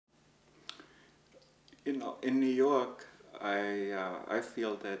You know, in New York, I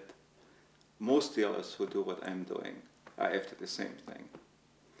feel that most dealers who do what I'm doing are after the same thing.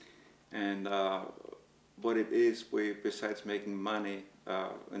 And what it is, besides making money,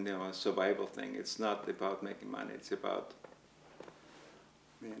 and you know, a survival thing, it's not about making money. It's about,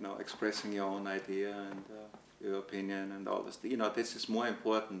 you know, expressing your own idea and your opinion and all this. You know, this is more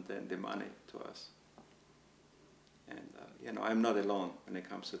important than the money to us. And you know, I'm not alone when it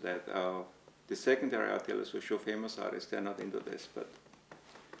comes to that. The secondary art dealers who show famous artists, they're not into this, but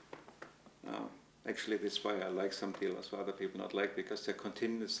actually that's why I like some dealers who other people not like, because they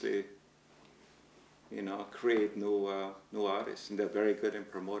continuously, you know, create new artists, and they're very good in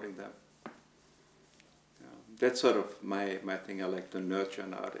promoting them. That's sort of my thing. I like to nurture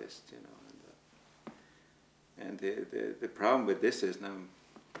an artist, you know. And the problem with this is, now I'm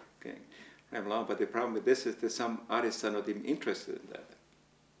getting along, but the problem with this is that some artists are not even interested in that.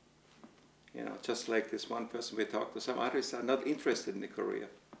 You know, just like this one person we talked to, some artists are not interested in the career.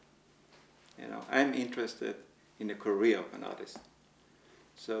 You know, I'm interested in the career of an artist.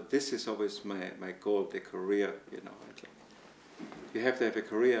 So this is always my goal, the career, you know. You have to have a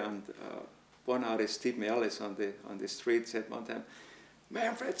career, and one artist, Steve Ellis, on the street said one time,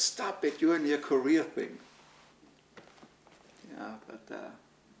 "Manfred, stop it, you're in your career thing." Yeah, but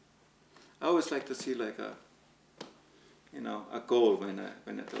I always like to see like a goal when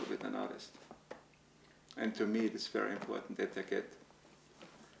I deal with an artist. And to me, it's very important that I get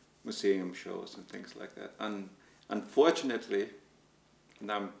museum shows and things like that. And unfortunately, and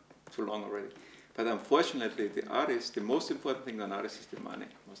I'm too long already, but unfortunately, the most important thing to an artist is the money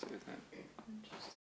most of the time.